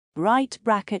Right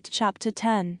bracket chapter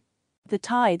 10. The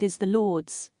tithe is the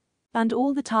Lord's. And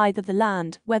all the tithe of the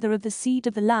land, whether of the seed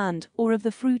of the land, or of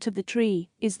the fruit of the tree,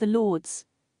 is the Lord's.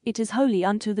 It is holy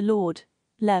unto the Lord.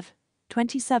 Lev.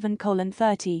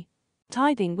 27:30.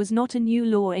 Tithing was not a new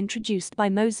law introduced by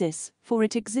Moses, for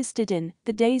it existed in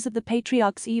the days of the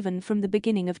patriarchs even from the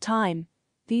beginning of time.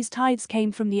 These tithes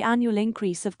came from the annual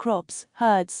increase of crops,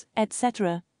 herds,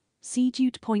 etc. See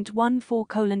Jude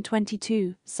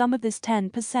 14:22. Some of this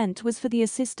 10% was for the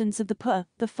assistance of the poor,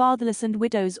 the fatherless and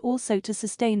widows, also to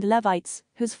sustain the Levites,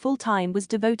 whose full time was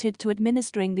devoted to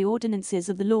administering the ordinances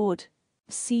of the Lord.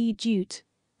 See Jude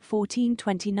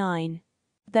 14:29.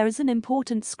 There is an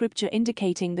important scripture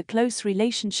indicating the close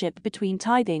relationship between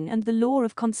tithing and the law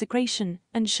of consecration,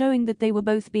 and showing that they were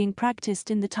both being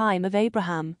practiced in the time of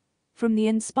Abraham. From the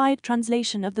inspired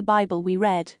translation of the Bible we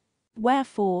read,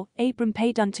 "Wherefore Abram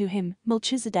paid unto him,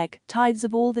 Melchizedek, tithes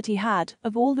of all that he had,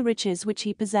 of all the riches which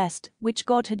he possessed, which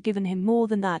God had given him more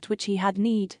than that which he had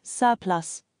need,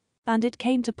 surplus. And it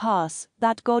came to pass,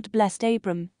 that God blessed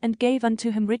Abram, and gave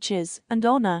unto him riches, and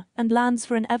honor, and lands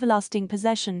for an everlasting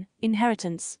possession,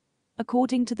 inheritance,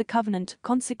 according to the covenant,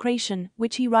 consecration,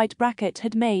 which he right bracket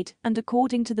had made, and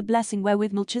according to the blessing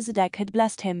wherewith Melchizedek had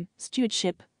blessed him,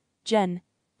 stewardship." Gen.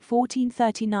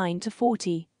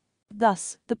 14:39-40.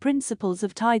 Thus, the principles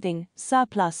of tithing,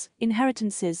 surplus,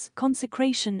 inheritances,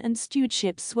 consecration and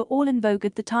stewardships were all in vogue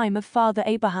at the time of Father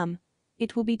Abraham.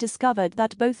 It will be discovered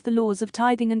that both the laws of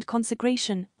tithing and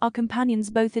consecration are companions,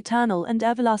 both eternal and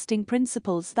everlasting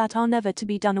principles that are never to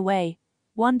be done away.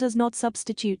 One does not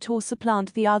substitute or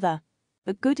supplant the other.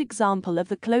 A good example of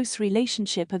the close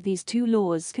relationship of these two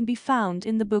laws can be found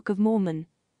in the Book of Mormon.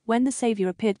 When the Savior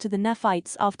appeared to the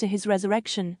Nephites after his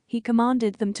resurrection, he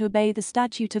commanded them to obey the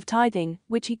statute of tithing,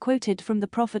 which he quoted from the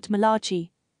prophet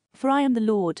Malachi. "For I am the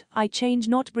Lord, I change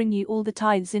not, bring you all the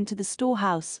tithes into the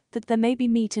storehouse, that there may be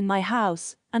meat in my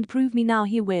house, and prove me now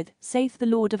herewith, saith the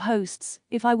Lord of hosts,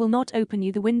 if I will not open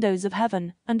you the windows of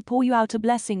heaven, and pour you out a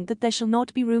blessing that there shall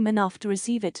not be room enough to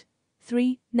receive it."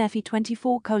 3 Nephi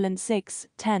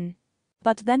 24:6-10.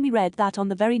 But then we read that on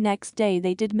the very next day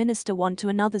they did minister one to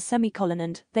another,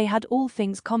 and they had all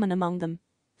things common among them.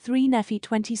 3 Nephi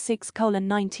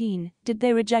 26:19. Did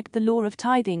they reject the law of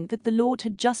tithing that the Lord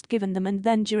had just given them, and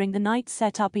then during the night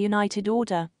set up a united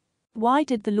order? Why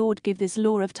did the Lord give this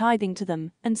law of tithing to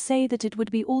them, and say that it would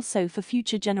be also for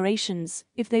future generations,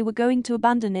 if they were going to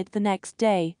abandon it the next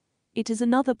day? It is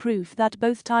another proof that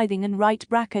both tithing and right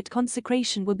bracket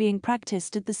consecration were being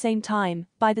practiced at the same time,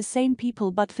 by the same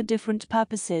people but for different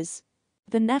purposes.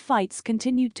 The Nephites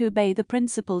continued to obey the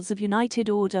principles of united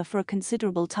order for a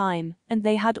considerable time, and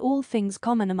they had all things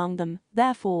common among them.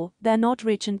 Therefore, they're not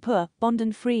rich and poor, bond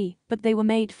and free, but they were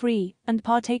made free, and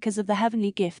partakers of the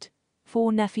heavenly gift.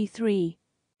 4 Nephi 3.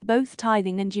 Both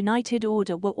tithing and united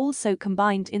order were also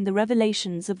combined in the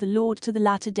revelations of the Lord to the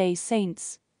latter-day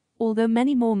saints. Although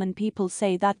many Mormon people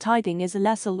say that tithing is a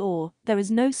lesser law, there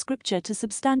is no scripture to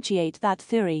substantiate that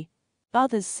theory.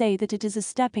 Others say that it is a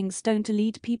stepping stone to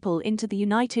lead people into the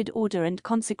united order and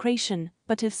consecration,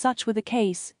 but if such were the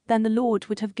case, then the Lord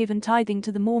would have given tithing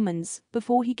to the Mormons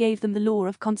before he gave them the law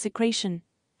of consecration.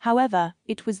 However,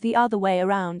 it was the other way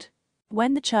around.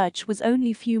 When the church was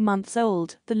only few months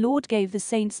old, the Lord gave the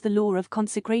saints the law of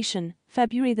consecration,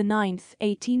 February 9,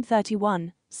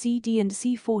 1831, CD and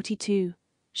C 42.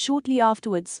 Shortly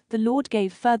afterwards, the Lord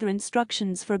gave further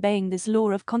instructions for obeying this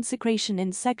law of consecration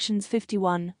in sections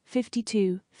 51,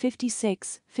 52,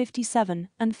 56, 57,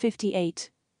 and 58.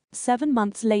 7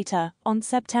 months later, on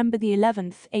September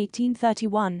 11,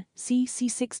 1831, CC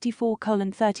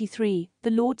 64:33,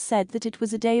 the Lord said that it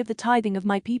was a day of the tithing of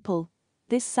my people.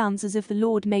 This sounds as if the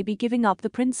Lord may be giving up the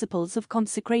principles of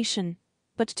consecration.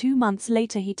 But 2 months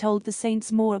later he told the saints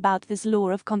more about this law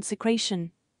of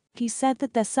consecration. He said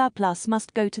that their surplus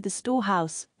must go to the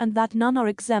storehouse, and that none are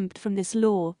exempt from this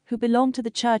law, who belong to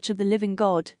the Church of the Living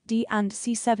God, D and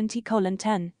C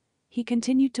 70:10. He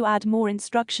continued to add more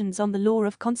instructions on the law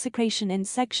of consecration in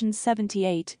sections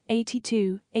 78,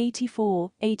 82,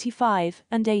 84, 85,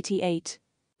 and 88.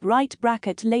 Right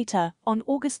bracket later, on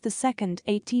August 2,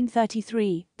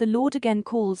 1833, the Lord again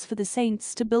calls for the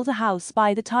saints to build a house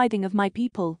by the tithing of my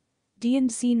people. D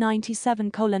and C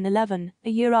 97:11.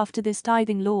 A year after this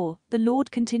tithing law, the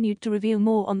Lord continued to reveal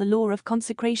more on the law of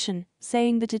consecration,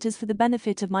 saying that it is for the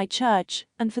benefit of my church,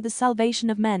 and for the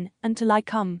salvation of men, until I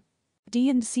come.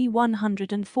 D and C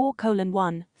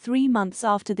 104:1. 3 months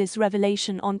after this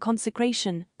revelation on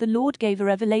consecration, the Lord gave a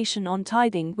revelation on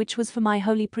tithing which was for my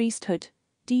holy priesthood.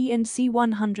 D&C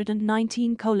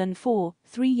 119:4,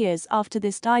 3 years after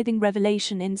this tithing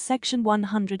revelation in section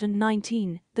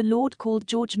 119, the Lord called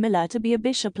George Miller to be a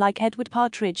bishop like Edward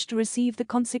Partridge to receive the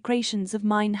consecrations of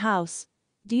mine house.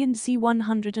 D&C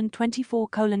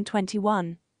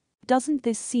 124:21. Doesn't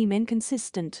this seem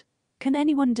inconsistent? Can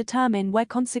anyone determine where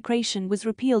consecration was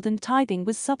repealed and tithing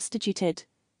was substituted?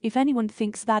 If anyone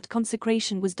thinks that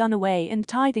consecration was done away and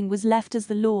tithing was left as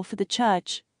the law for the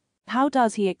church, how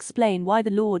does he explain why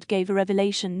the Lord gave a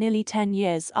revelation nearly 10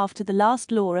 years after the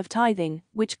last law of tithing,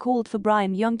 which called for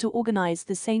Brigham Young to organize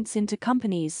the saints into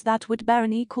companies that would bear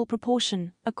an equal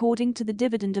proportion, according to the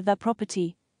dividend of their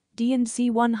property? D&C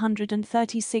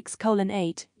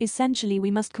 136:8. Essentially,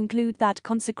 we must conclude that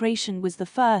consecration was the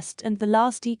first and the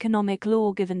last economic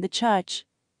law given the church.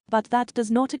 But that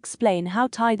does not explain how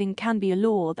tithing can be a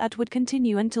law that would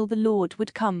continue until the Lord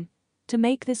would come. To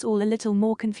make this all a little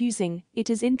more confusing, it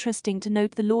is interesting to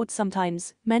note the Lord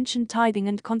sometimes mentioned tithing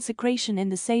and consecration in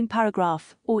the same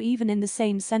paragraph, or even in the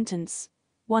same sentence.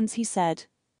 Once he said,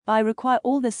 I require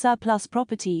all the surplus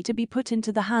property to be put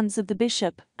into the hands of the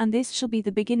bishop, and this shall be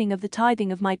the beginning of the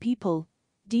tithing of my people.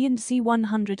 D&C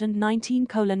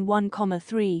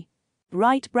 119:1,3.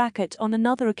 Right bracket. On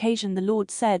another occasion the Lord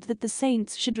said that the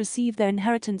saints should receive their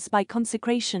inheritance by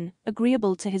consecration,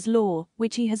 agreeable to his law,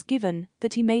 which he has given,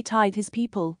 that he may tithe his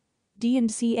people.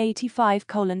 D&C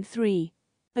 85:3.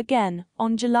 Again,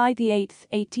 on July 8,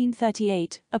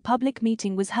 1838, a public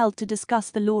meeting was held to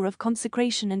discuss the law of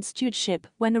consecration and stewardship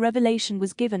when a revelation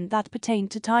was given that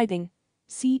pertained to tithing.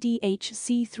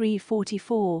 CDHC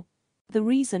 344. The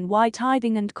reason why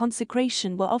tithing and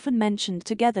consecration were often mentioned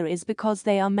together is because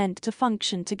they are meant to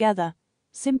function together.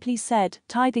 Simply said,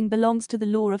 tithing belongs to the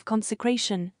law of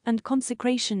consecration, and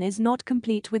consecration is not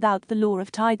complete without the law of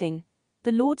tithing.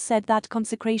 The Lord said that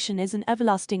consecration is an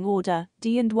everlasting order,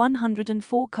 D and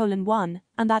 104:1,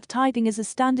 and that tithing is a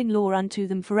standing law unto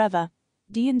them forever.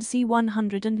 D and C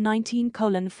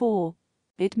 119:4.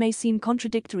 It may seem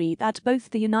contradictory that both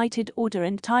the united order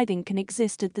and tithing can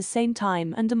exist at the same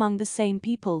time and among the same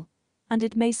people. And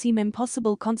it may seem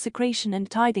impossible consecration and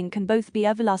tithing can both be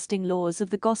everlasting laws of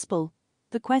the gospel.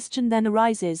 The question then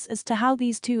arises as to how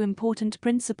these two important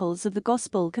principles of the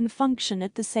gospel can function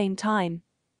at the same time.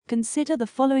 Consider the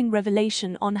following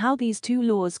revelation on how these two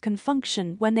laws can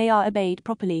function when they are obeyed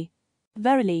properly.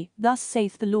 Verily, thus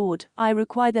saith the Lord, I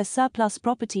require their surplus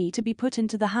property to be put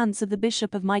into the hands of the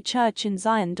bishop of my church in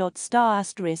Zion. ****,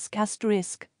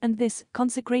 and this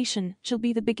consecration shall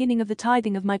be the beginning of the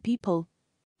tithing of my people.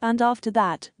 And after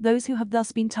that, those who have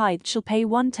thus been tithed shall pay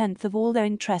 1/10 of all their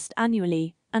interest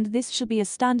annually, and this shall be a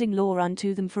standing law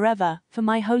unto them forever, for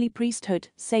my holy priesthood,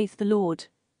 saith the Lord.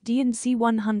 D&C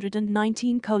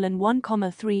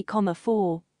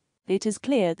 119:1,3,4. It is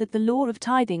clear that the law of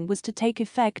tithing was to take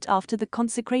effect after the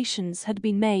consecrations had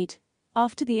been made.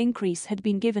 After the increase had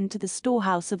been given to the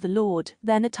storehouse of the Lord,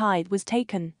 then a tithe was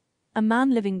taken. A man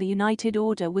living the united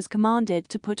order was commanded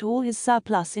to put all his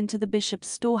surplus into the bishop's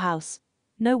storehouse.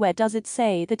 Nowhere does it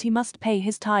say that he must pay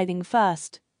his tithing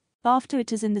first. After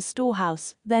it is in the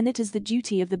storehouse, then it is the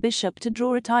duty of the bishop to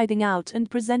draw a tithing out and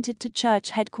present it to church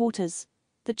headquarters.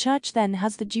 The church then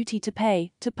has the duty to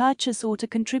pay, to purchase or to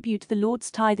contribute the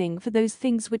Lord's tithing for those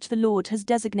things which the Lord has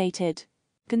designated.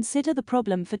 Consider the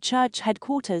problem for church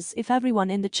headquarters if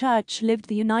everyone in the church lived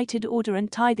the united order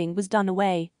and tithing was done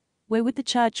away. Where would the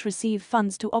church receive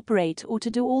funds to operate or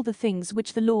to do all the things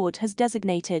which the Lord has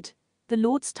designated? The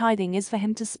Lord's tithing is for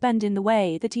him to spend in the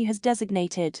way that he has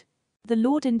designated. The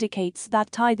Lord indicates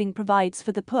that tithing provides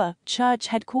for the poor, church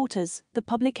headquarters, the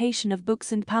publication of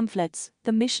books and pamphlets,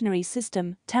 the missionary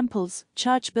system, temples,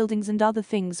 church buildings and other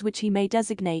things which he may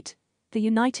designate. The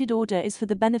united order is for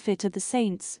the benefit of the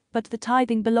saints, but the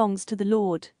tithing belongs to the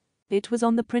Lord. It was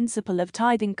on the principle of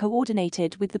tithing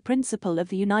coordinated with the principle of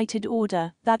the united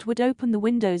order that would open the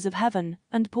windows of heaven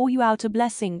and pour you out a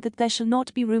blessing that there shall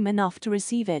not be room enough to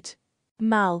receive it.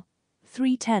 Mal.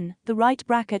 3:10, the right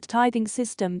bracket tithing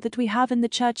system that we have in the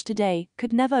church today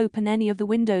could never open any of the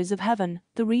windows of heaven,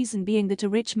 the reason being that a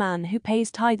rich man who pays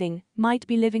tithing might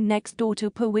be living next door to a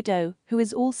poor widow who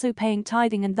is also paying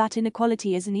tithing, and that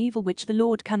inequality is an evil which the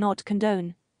Lord cannot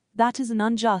condone. That is an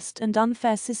unjust and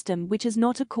unfair system which is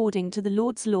not according to the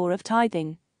Lord's law of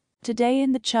tithing. Today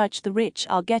in the church the rich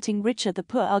are getting richer, the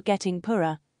poor are getting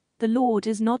poorer. The Lord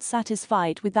is not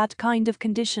satisfied with that kind of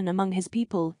condition among his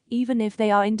people, even if they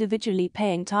are individually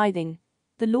paying tithing.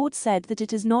 The Lord said that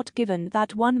it is not given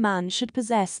that one man should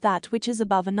possess that which is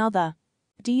above another.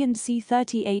 D&C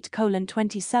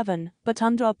 38:27, but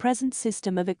under our present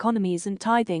system of economies and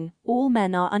tithing, all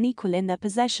men are unequal in their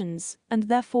possessions, and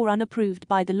therefore unapproved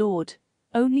by the Lord.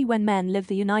 Only when men live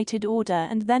the united order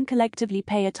and then collectively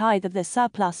pay a tithe of their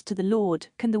surplus to the Lord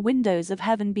can the windows of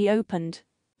heaven be opened.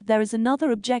 There is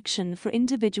another objection for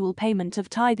individual payment of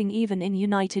tithing even in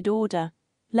united order.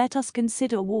 Let us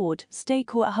consider a ward,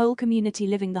 stake, or a whole community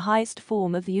living the highest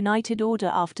form of the united order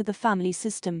after the family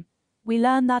system. We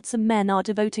learn that some men are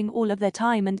devoting all of their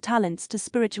time and talents to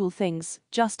spiritual things,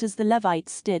 just as the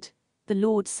Levites did. The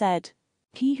Lord said,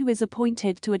 "He who is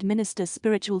appointed to administer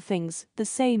spiritual things, the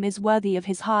same is worthy of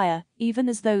his hire, even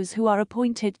as those who are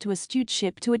appointed to a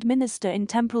stewardship to administer in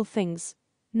temporal things.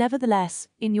 Nevertheless,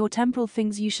 in your temporal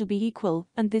things you shall be equal,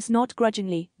 and this not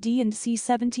grudgingly." D&C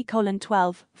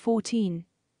 70:12-14.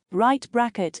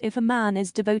 If a man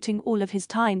is devoting all of his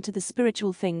time to the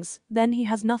spiritual things, then he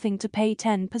has nothing to pay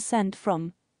 10%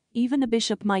 from. Even a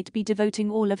bishop might be devoting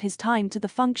all of his time to the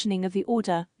functioning of the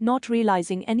order, not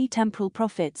realizing any temporal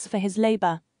profits for his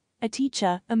labor. A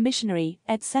teacher, a missionary,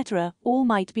 etc., all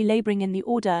might be laboring in the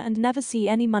order and never see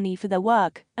any money for their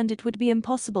work, and it would be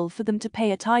impossible for them to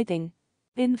pay a tithing.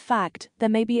 In fact, there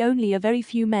may be only a very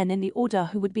few men in the order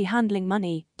who would be handling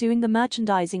money, doing the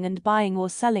merchandising and buying or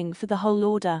selling for the whole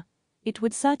order. It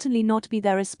would certainly not be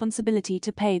their responsibility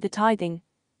to pay the tithing.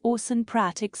 Orson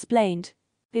Pratt explained,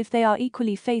 "If they are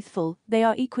equally faithful, they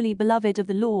are equally beloved of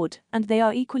the Lord, and they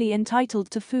are equally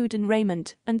entitled to food and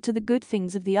raiment, and to the good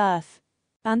things of the earth.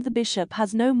 And the bishop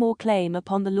has no more claim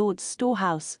upon the Lord's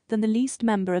storehouse than the least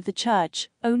member of the church,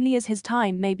 only as his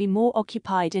time may be more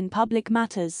occupied in public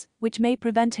matters, which may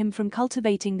prevent him from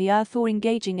cultivating the earth or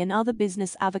engaging in other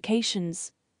business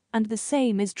avocations. And the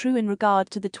same is true in regard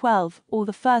to the 12, or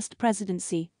the first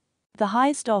presidency. The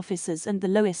highest officers and the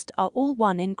lowest are all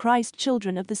one in Christ,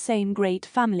 children of the same great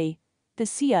family." The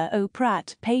Seer O.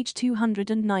 Pratt, page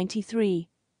 293.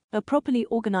 A properly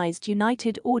organized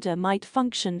united order might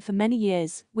function for many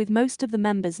years, with most of the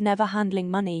members never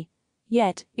handling money.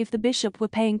 Yet, if the bishop were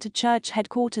paying to church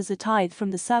headquarters a tithe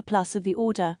from the surplus of the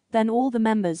order, then all the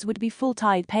members would be full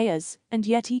tithe payers, and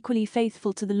yet equally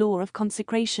faithful to the law of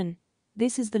consecration.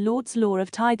 This is the Lord's law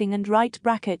of tithing and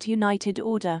united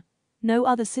order. No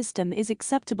other system is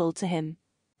acceptable to him.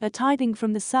 A tithing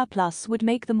from the surplus would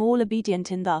make them all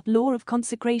obedient in the law of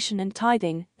consecration and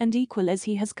tithing, and equal as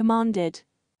he has commanded.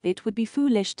 It would be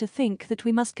foolish to think that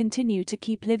we must continue to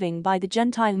keep living by the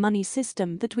Gentile money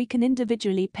system, that we can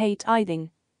individually pay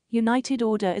tithing. United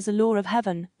order is a law of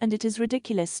heaven, and it is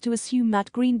ridiculous to assume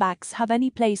that greenbacks have any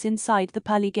place inside the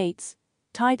pearly gates.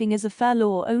 Tithing is a fair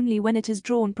law only when it is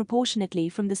drawn proportionately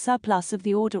from the surplus of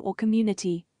the order or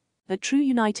community. A true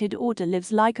united order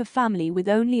lives like a family with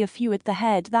only a few at the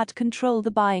head that control the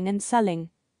buying and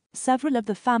selling. Several of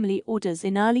the family orders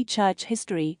in early church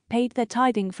history paid their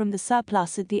tithing from the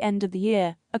surplus at the end of the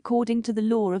year, according to the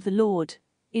law of the Lord.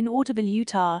 In Orderville,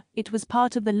 Utah, it was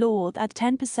part of the law that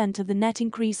 10% of the net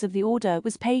increase of the order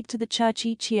was paid to the church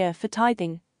each year for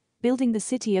tithing. Building the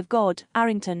City of God,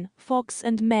 Arrington, Fox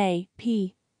and May,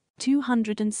 p.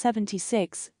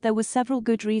 276, there were several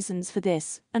good reasons for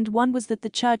this, and one was that the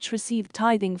church received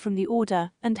tithing from the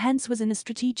order, and hence was in a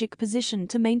strategic position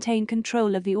to maintain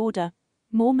control of the order.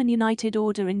 Mormon United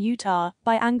Order in Utah,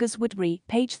 by Angus Woodbury,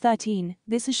 page 13.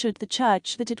 This assured the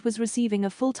church that it was receiving a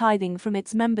full tithing from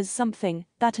its members, something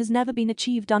that has never been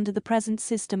achieved under the present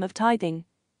system of tithing.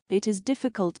 It is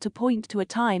difficult to point to a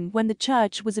time when the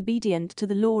church was obedient to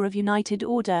the law of united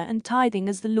order and tithing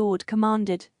as the Lord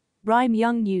commanded. Brigham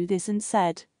Young knew this and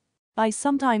said, "I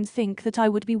sometimes think that I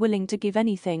would be willing to give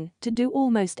anything, to do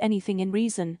almost anything in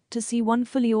reason, to see one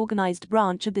fully organized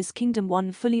branch of this kingdom,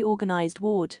 one fully organized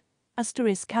ward. Is there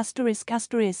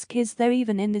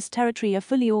even in this territory a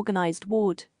fully organized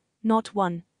ward? Not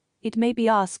one." It may be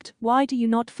asked, why do you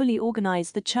not fully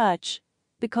organize the church?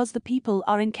 Because the people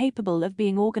are incapable of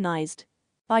being organized.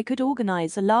 I could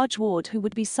organize a large ward who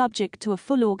would be subject to a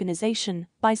full organization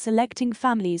by selecting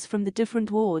families from the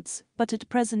different wards, but at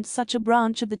present such a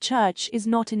branch of the church is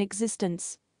not in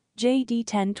existence. JD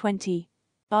 1020.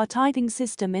 Our tithing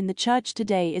system in the church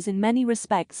today is in many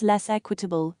respects less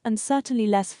equitable, and certainly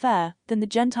less fair, than the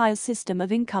Gentile system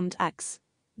of income tax.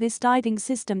 This tithing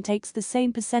system takes the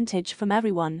same percentage from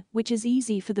everyone, which is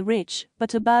easy for the rich,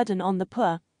 but a burden on the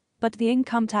poor. But the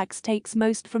income tax takes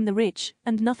most from the rich,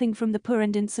 and nothing from the poor,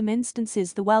 and in some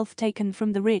instances the wealth taken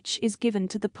from the rich is given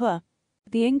to the poor.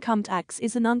 The income tax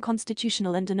is an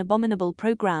unconstitutional and an abominable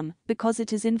program, because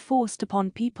it is enforced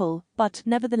upon people, but,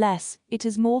 nevertheless, it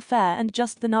is more fair and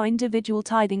just than our individual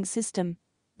tithing system.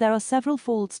 There are several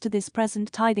faults to this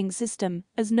present tithing system,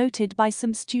 as noted by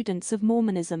some students of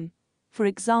Mormonism. For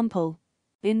example,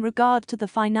 in regard to the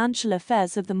financial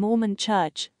affairs of the Mormon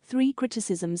Church, 3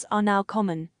 criticisms are now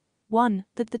common. 1.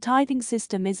 That the tithing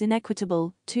system is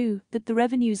inequitable. 2. That the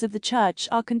revenues of the church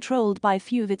are controlled by a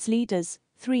few of its leaders.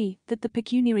 3. That the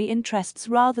pecuniary interests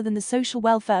rather than the social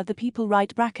welfare of the people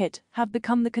have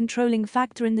become the controlling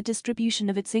factor in the distribution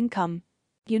of its income.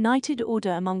 United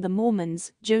Order among the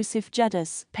Mormons, Joseph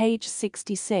Jedus, page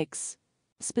 66.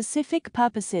 Specific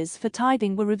purposes for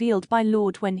tithing were revealed by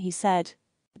Lord when he said,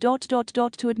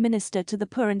 to administer to the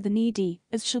poor and the needy,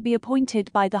 as shall be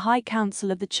appointed by the High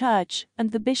Council of the Church,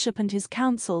 and the Bishop and his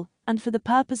council, and for the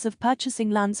purpose of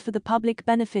purchasing lands for the public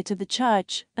benefit of the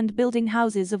Church, and building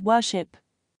houses of worship,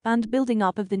 and building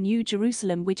up of the New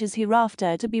Jerusalem which is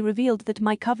hereafter to be revealed, that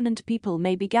my covenant people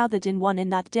may be gathered in one in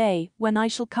that day, when I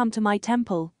shall come to my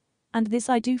temple. And this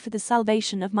I do for the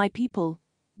salvation of my people.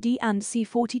 D&C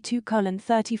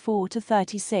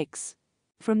 42:34-36.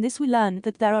 From this we learn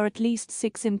that there are at least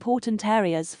 6 important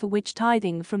areas for which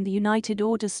tithing from the United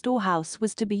Order storehouse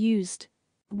was to be used.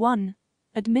 1.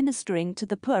 Administering to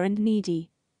the poor and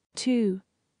needy. 2.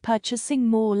 Purchasing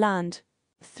more land.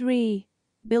 3.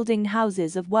 Building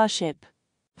houses of worship.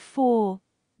 4.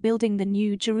 Building the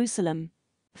New Jerusalem.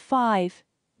 5.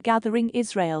 Gathering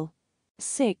Israel.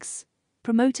 6.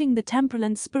 Promoting the temporal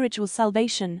and spiritual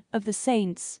salvation of the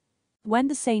saints. When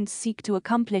the saints seek to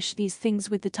accomplish these things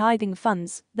with the tithing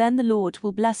funds, then the Lord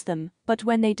will bless them, but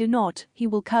when they do not, he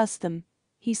will curse them.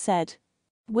 He said,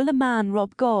 Will a man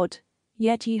rob God?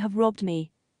 Yet ye have robbed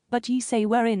me. But ye say,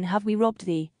 Wherein have we robbed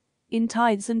thee? In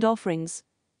tithes and offerings.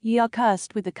 Ye are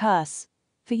cursed with a curse.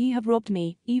 For ye have robbed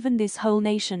me, even this whole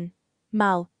nation.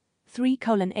 Mal.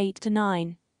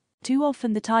 3:8-9. Too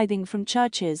often the tithing from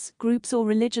churches, groups or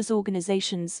religious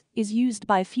organizations is used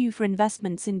by a few for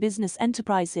investments in business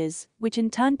enterprises, which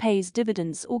in turn pays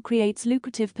dividends or creates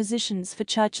lucrative positions for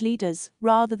church leaders,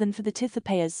 rather than for the tithe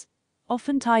payers.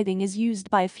 Often tithing is used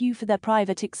by a few for their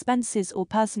private expenses or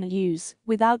personal use,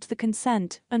 without the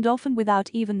consent, and often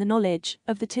without even the knowledge,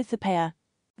 of the tithe payer.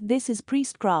 This is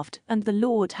priestcraft, and the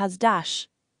Lord has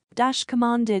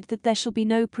commanded that there shall be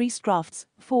no priestcrafts,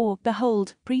 for,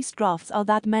 behold, priestcrafts are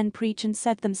that men preach and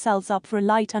set themselves up for a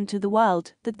light unto the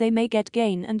world, that they may get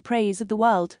gain and praise of the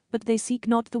world, but they seek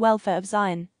not the welfare of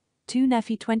Zion. 2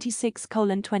 Nephi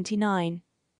 26:29.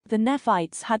 The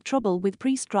Nephites had trouble with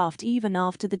priestcraft even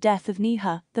after the death of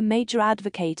Neha, the major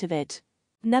advocate of it.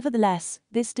 Nevertheless,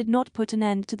 this did not put an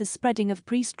end to the spreading of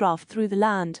priestcraft through the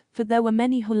land, for there were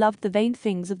many who loved the vain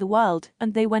things of the world,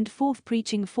 and they went forth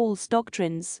preaching false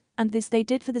doctrines, and this they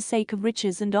did for the sake of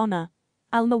riches and honor.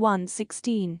 Alma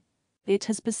 1:16. It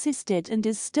has persisted and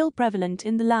is still prevalent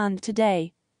in the land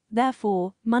today.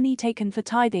 Therefore, money taken for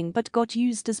tithing but got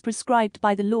used as prescribed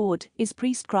by the Lord is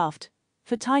priestcraft.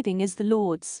 For tithing is the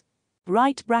Lord's.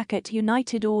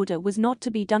 United Order was not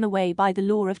to be done away by the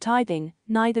law of tithing,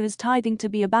 neither is tithing to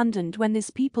be abandoned when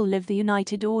this people live the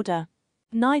United Order.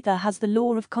 Neither has the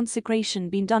law of consecration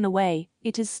been done away,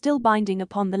 it is still binding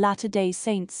upon the latter-day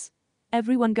saints.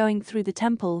 Everyone going through the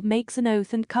temple makes an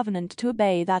oath and covenant to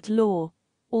obey that law.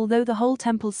 Although the whole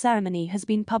temple ceremony has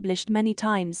been published many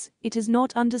times, it is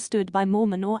not understood by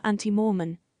Mormon or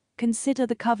anti-Mormon. Consider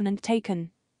the covenant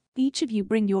taken. Each of you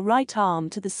bring your right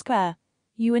arm to the square.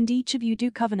 You and each of you do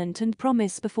covenant and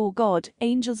promise before God,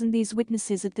 angels and these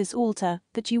witnesses at this altar,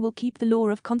 that you will keep the law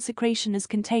of consecration as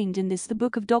contained in this the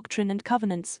book of doctrine and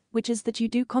covenants, which is that you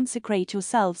do consecrate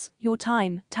yourselves, your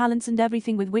time, talents and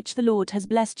everything with which the Lord has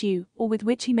blessed you, or with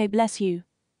which he may bless you,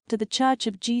 to the Church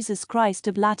of Jesus Christ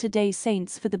of Latter-day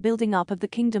Saints for the building up of the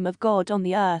kingdom of God on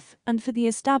the earth, and for the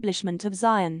establishment of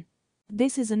Zion.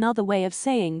 This is another way of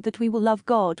saying that we will love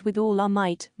God with all our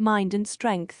might, mind and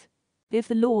strength. If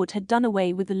the Lord had done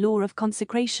away with the law of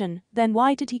consecration, then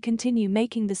why did he continue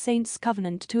making the saints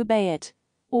covenant to obey it?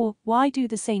 Or, why do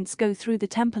the saints go through the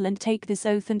temple and take this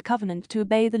oath and covenant to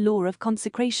obey the law of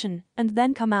consecration, and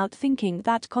then come out thinking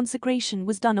that consecration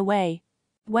was done away?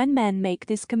 When men make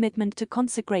this commitment to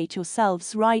consecrate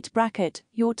yourselves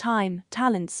your time,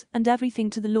 talents, and everything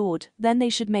to the Lord, then they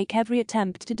should make every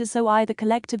attempt to do so either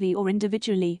collectively or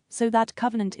individually, so that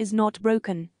covenant is not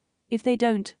broken. If they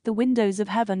don't, the windows of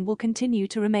heaven will continue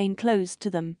to remain closed to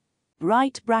them.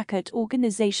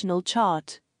 Organizational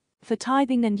chart. For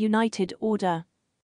tithing and United Order.